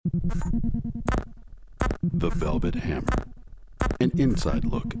The Velvet Hammer, an inside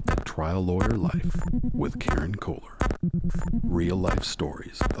look at trial lawyer life with Karen Kohler. Real life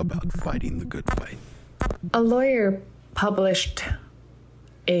stories about fighting the good fight. A lawyer published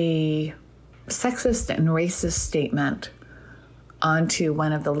a sexist and racist statement onto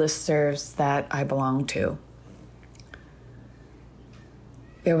one of the listservs that I belong to.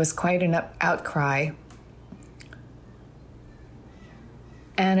 There was quite an outcry,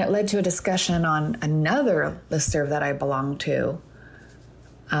 and it led to a discussion on another listserv that I belong to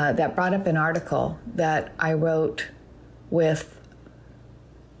that brought up an article that I wrote with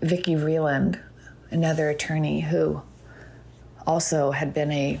Vicki Vreeland, another attorney who also had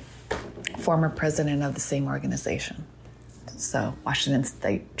been a former president of the same organization. So Washington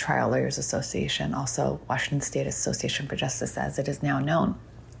State Trial Lawyers Association, also Washington State Association for Justice as it is now known.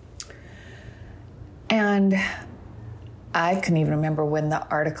 And I couldn't even remember when the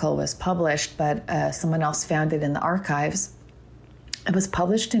article was published, but someone else found it in the archives. It was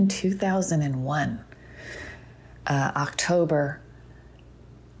published in 2001, October.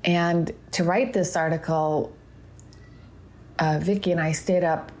 And to write this article, Vicki and I stayed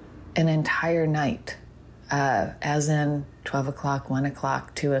up an entire night, as in 12 o'clock, 1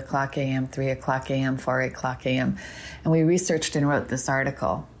 o'clock, 2 o'clock a.m., 3 o'clock a.m., 4 o'clock a.m. And we researched and wrote this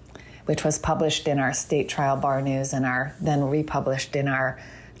article, which was published in our State Trial Bar News and then republished in our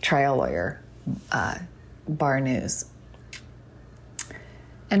Trial Lawyer Bar News.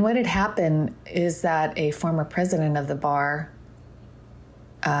 And what had happened is that a former president of the bar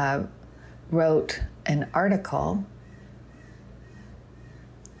wrote an article.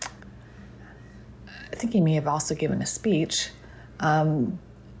 I think he may have also given a speech to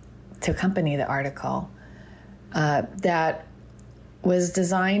accompany the article that was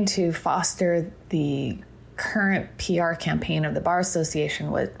designed to foster the current PR campaign of the Bar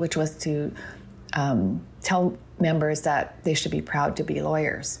Association, which was to tell members that they should be proud to be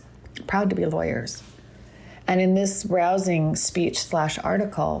lawyers. Proud to be lawyers. And in this rousing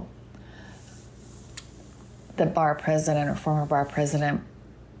speech/article, the bar president or former bar president,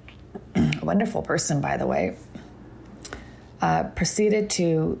 a wonderful person, by the way, proceeded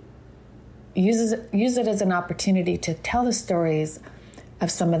to use it as an opportunity to tell the stories of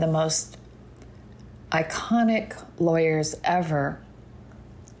some of the most iconic lawyers ever,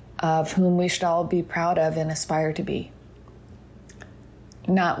 of whom we should all be proud of and aspire to be.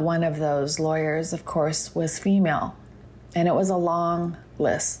 Not one of those lawyers, of course, was female, and it was a long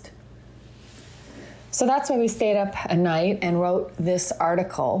list. So that's why we stayed up at night and wrote this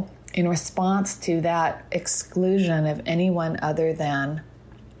article in response to that exclusion of anyone other than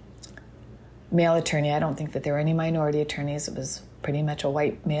male attorney. I don't think that there were any minority attorneys. It was pretty much a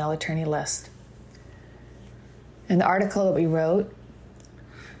white male attorney list. And the article that we wrote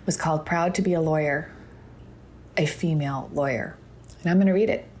was called Proud to be a Lawyer, a Female Lawyer. And I'm going to read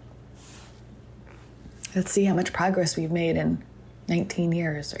it. Let's see how much progress we've made in 19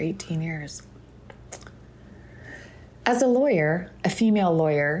 years or 18 years. As a lawyer, a female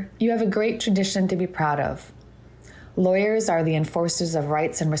lawyer, you have a great tradition to be proud of. Lawyers are the enforcers of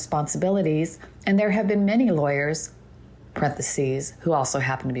rights and responsibilities, and there have been many lawyers, parentheses, who also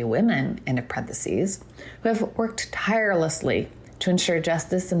happen to be women, end of parentheses, who have worked tirelessly to ensure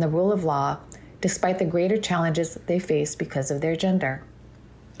justice and the rule of law, despite the greater challenges they face because of their gender.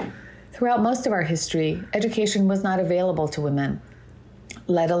 Throughout most of our history, education was not available to women,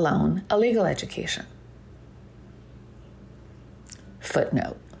 let alone a legal education.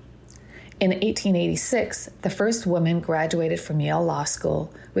 Footnote. In 1886, the first woman graduated from Yale Law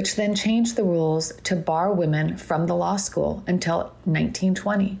School, which then changed the rules to bar women from the law school until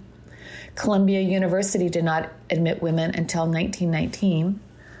 1920. Columbia University did not admit women until 1919.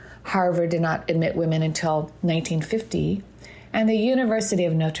 Harvard did not admit women until 1950. And the University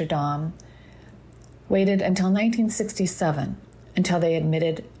of Notre Dame waited until 1967 until they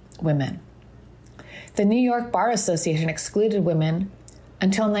admitted women. The New York Bar Association excluded women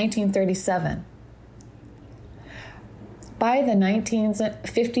until 1937. By the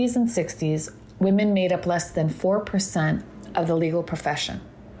 1950s and 60s, women made up less than 4% of the legal profession.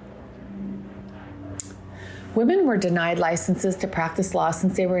 Women were denied licenses to practice law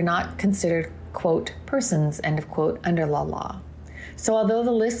since they were not considered, quote, persons, end of quote, under the law. So although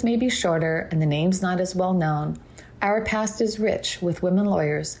the list may be shorter and the names not as well known, our past is rich with women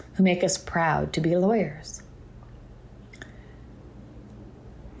lawyers who make us proud to be lawyers.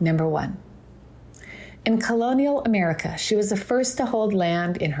 Number 1. In colonial America, she was the first to hold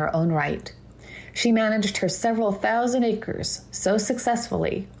land in her own right. She managed her several thousand acres so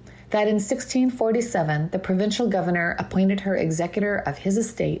successfully that in 1647 the provincial governor appointed her executor of his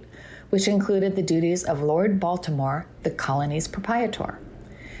estate, which included the duties of Lord Baltimore, the colony's proprietor.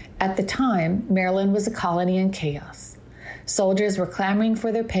 At the time, Maryland was a colony in chaos. Soldiers were clamoring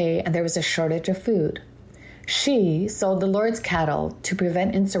for their pay, and there was a shortage of food. She sold the Lord's cattle to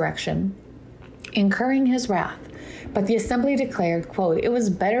prevent insurrection, incurring his wrath. But the assembly declared, quote, it was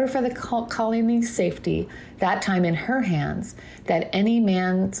better for the colony's safety that time in her hands than any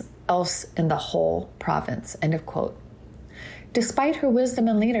man's else in the whole province, end of quote. Despite her wisdom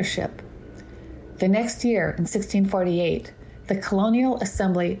and leadership, the next year, in 1648, the Colonial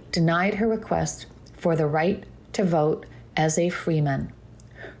Assembly denied her request for the right to vote as a freeman.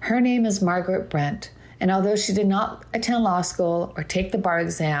 Her name is Margaret Brent, and although she did not attend law school or take the bar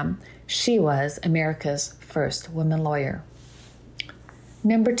exam, she was America's first woman lawyer.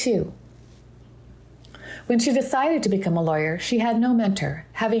 Number 2. When she decided to become a lawyer, she had no mentor,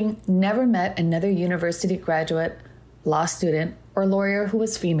 having never met another university graduate, law student, or lawyer who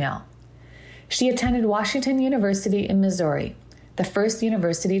was female. She attended Washington University in Missouri, the first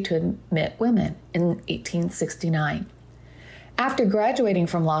university to admit women, in 1869. After graduating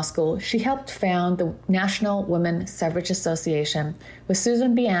from law school, she helped found the National Woman Suffrage Association with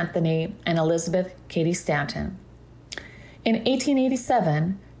Susan B. Anthony and Elizabeth Cady Stanton. In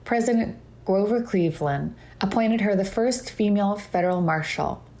 1887, President Grover Cleveland appointed her the first female federal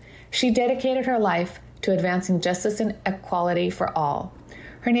marshal. She dedicated her life to advancing justice and equality for all.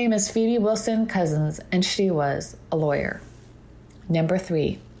 Her name is Phoebe Wilson Cousins, and she was a lawyer. Number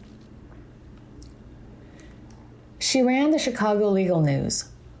 3. She ran the Chicago Legal News,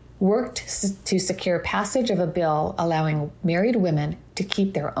 worked to secure passage of a bill allowing married women to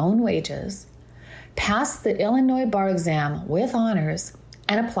keep their own wages, passed the Illinois bar exam with honors,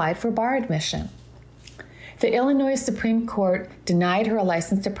 and applied for bar admission. The Illinois Supreme Court denied her a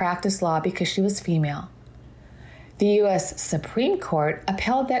license to practice law because she was female. The U.S. Supreme Court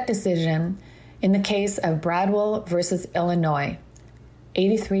upheld that decision in the case of Bradwell versus Illinois,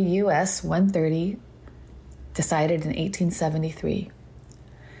 83 U.S. 130, decided in 1873.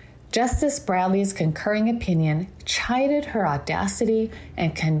 Justice Bradley's concurring opinion chided her audacity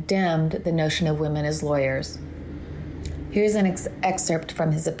and condemned the notion of women as lawyers. Here's an excerpt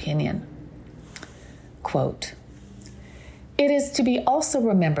from his opinion. Quote, "It is to be also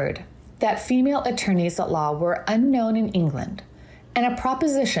remembered that female attorneys at law were unknown in England, and a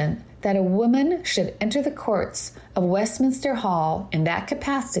proposition that a woman should enter the courts of Westminster Hall in that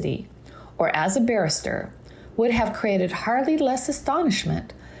capacity, or as a barrister, would have created hardly less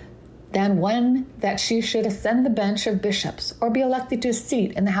astonishment than one that she should ascend the bench of bishops or be elected to a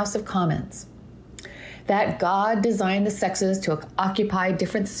seat in the House of Commons. That God designed the sexes to occupy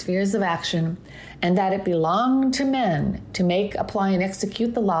different spheres of action, and that it belonged to men to make, apply, and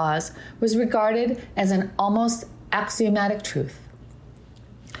execute the laws was regarded as an almost axiomatic truth.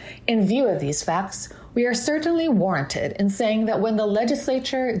 In view of these facts, we are certainly warranted in saying that when the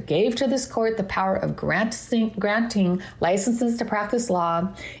legislature gave to this court the power of granting licenses to practice law,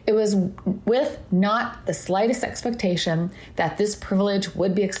 it was with not the slightest expectation that this privilege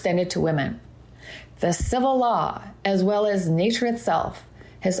would be extended to women. The civil law, as well as nature itself,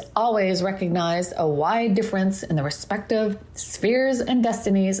 has always recognized a wide difference in the respective spheres and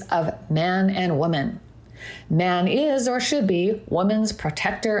destinies of man and woman. Man is, or should be, woman's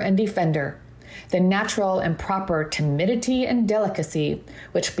protector and defender. The natural and proper timidity and delicacy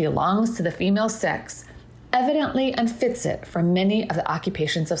which belongs to the female sex evidently unfits it for many of the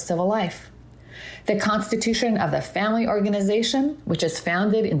occupations of civil life. The constitution of the family organization, which is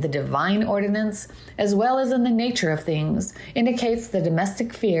founded in the divine ordinance, as well as in the nature of things, indicates the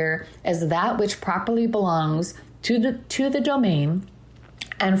domestic sphere as that which properly belongs to the domain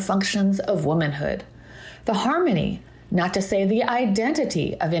and functions of womanhood. The harmony, not to say the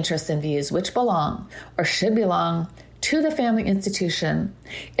identity of interests and views which belong or should belong to the family institution,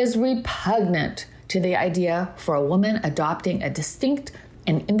 is repugnant to the idea for a woman adopting a distinct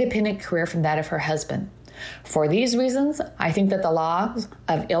and independent career from that of her husband. For these reasons, I think that the laws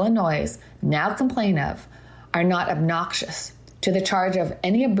of Illinois now complained of are not obnoxious to the charge of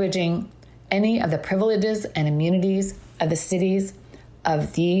any abridging any of the privileges and immunities of the cities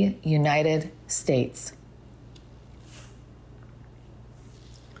of the United States.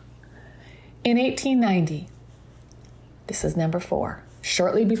 In 1890, this is number 4,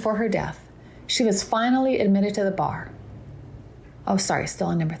 shortly before her death, she was finally admitted to the bar. Still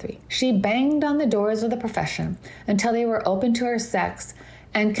on number 3. She banged on the doors of the profession until they were open to her sex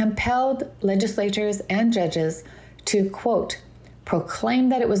and compelled legislators and judges to, quote, proclaim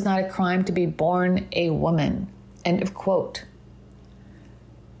that it was not a crime to be born a woman, end of quote.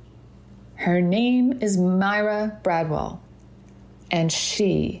 Her name is Myra Bradwell, and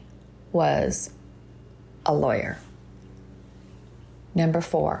she was a lawyer. Number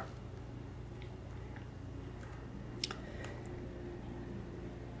 4.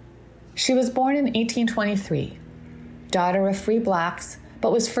 She was born in 1823, daughter of free blacks,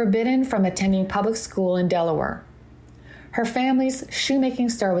 but was forbidden from attending public school in Delaware. Her family's shoemaking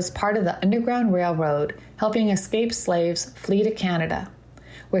store was part of the Underground Railroad, helping escaped slaves flee to Canada,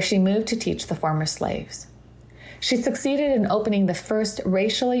 where she moved to teach the former slaves. She succeeded in opening the first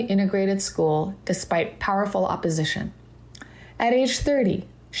racially integrated school despite powerful opposition. At age 30,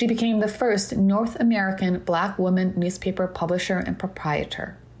 she became the first North American black woman newspaper publisher and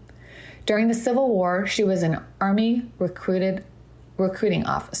proprietor. During the Civil War, she was an Army recruiting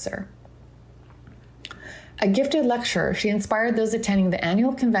officer. A gifted lecturer, she inspired those attending the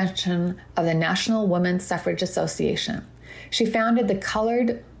annual convention of the National Women's Suffrage Association. She founded the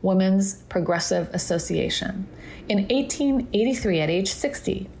Colored Women's Progressive Association. In 1883, at age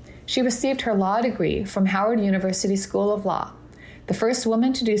 60, she received her law degree from Howard University School of Law, the first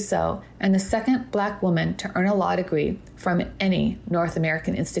woman to do so and the second black woman to earn a law degree from any North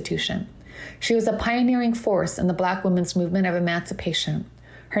American institution. She was a pioneering force in the black women's movement of emancipation.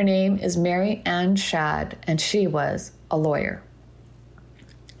 Her name is Mary Ann Shadd, and she was a lawyer.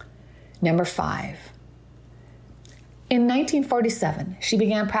 Number 5. In 1947, she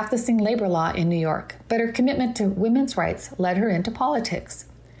began practicing labor law in New York, but her commitment to women's rights led her into politics.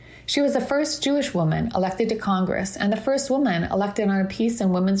 She was the first Jewish woman elected to Congress and the first woman elected on a peace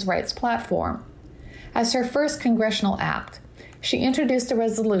and women's rights platform. As her first congressional act, she introduced a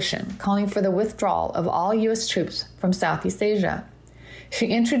resolution calling for the withdrawal of all U.S. troops from Southeast Asia. She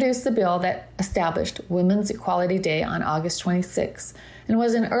introduced the bill that established Women's Equality Day on August 26 and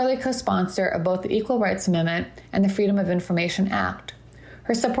was an early co-sponsor of both the Equal Rights Amendment and the Freedom of Information Act.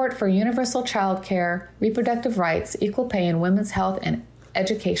 Her support for universal child care, reproductive rights, equal pay, and women's health and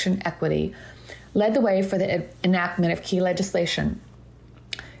education equity led the way for the enactment of key legislation.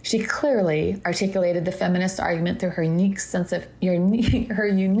 She clearly articulated the feminist argument through her unique sense of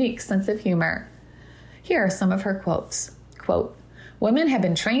humor. Here are some of her quotes. Quote, "Women have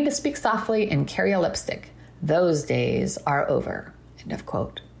been trained to speak softly and carry a lipstick. Those days are over." End of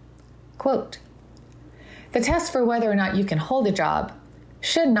quote. Quote, "The test for whether or not you can hold a job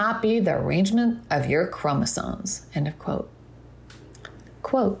should not be the arrangement of your chromosomes." End of quote.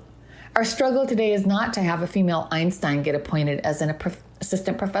 Quote, "Our struggle today is not to have a female Einstein get appointed as an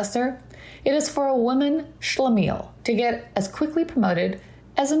assistant professor. It is for a woman schlemiel to get as quickly promoted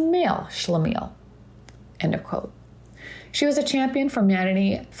as a male schlemiel." End of quote. She was a champion for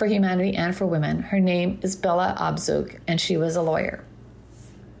humanity and for women. Her name is Bella Abzug, and she was a lawyer.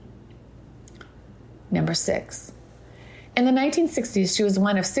 Number 6. In the 1960s, she was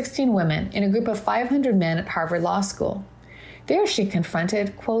one of 16 women in a group of 500 men at Harvard Law School. There she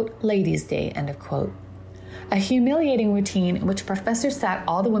confronted, quote, "Ladies' Day," end of quote, a humiliating routine in which a professor sat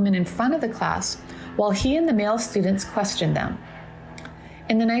all the women in front of the class while he and the male students questioned them.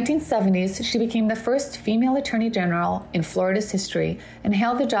 In the 1970s, she became the first female attorney general in Florida's history and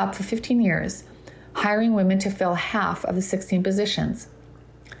held the job for 15 years, hiring women to fill half of the 16 positions.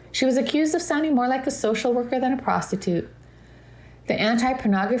 She was accused of sounding more like a social worker than a prostitute. The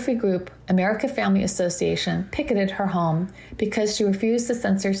anti-pornography group America Family Association picketed her home because she refused to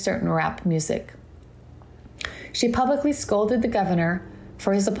censor certain rap music. She publicly scolded the governor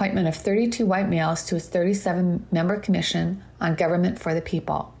for his appointment of 32 white males to his 37-member commission on government for the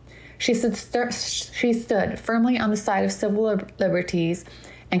people. She stood firmly on the side of civil liberties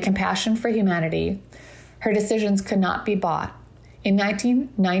and compassion for humanity. Her decisions could not be bought. In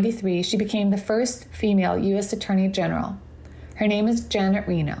 1993, she became the first female U.S. Attorney General. Her name is Janet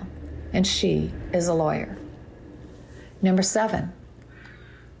Reno, and she is a lawyer. Number 7.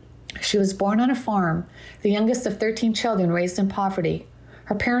 She was born on a farm, the youngest of 13 children raised in poverty.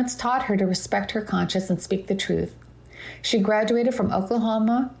 Her parents taught her to respect her conscience and speak the truth. She graduated from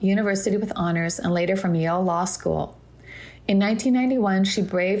Oklahoma University with honors and later from Yale Law School. In 1991, she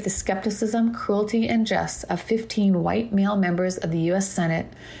braved the skepticism, cruelty, and jests of 15 white male members of the U.S. Senate,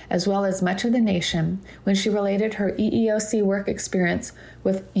 as well as much of the nation, when she related her EEOC work experience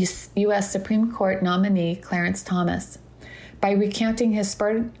with U.S. Supreme Court nominee Clarence Thomas. By recounting his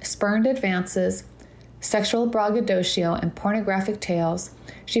spurned advances, sexual braggadocio, and pornographic tales,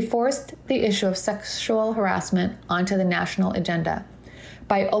 she forced the issue of sexual harassment onto the national agenda.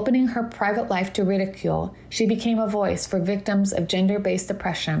 By opening her private life to ridicule, she became a voice for victims of gender-based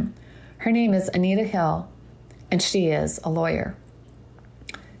oppression. Her name is Anita Hill, and she is a lawyer.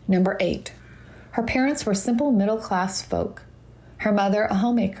 Number 8. Her parents were simple middle-class folk. Her mother, a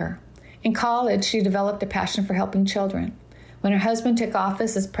homemaker. In college, she developed a passion for helping children. When her husband took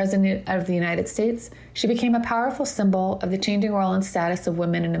office as President of the United States, she became a powerful symbol of the changing role and status of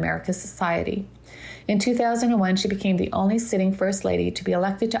women in America's society. In 2001, she became the only sitting First Lady to be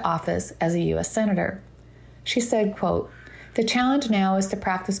elected to office as a U.S. Senator. She said, quote, "The challenge now is to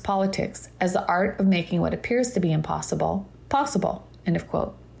practice politics as the art of making what appears to be impossible, possible," end of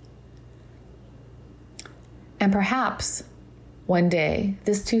quote. And perhaps one day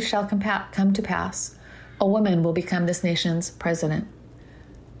this too shall come to pass. A woman will become this nation's president.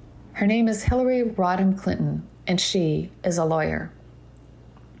 Her name is Hillary Rodham Clinton, and she is a lawyer.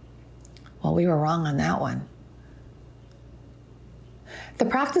 Well, we were wrong on that one. The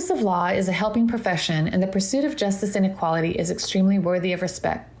practice of law is a helping profession, and the pursuit of justice and equality is extremely worthy of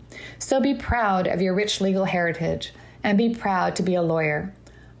respect. So be proud of your rich legal heritage, and be proud to be a lawyer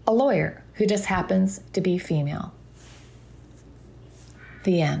who just happens to be female.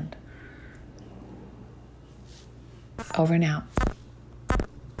 The end. Over and out.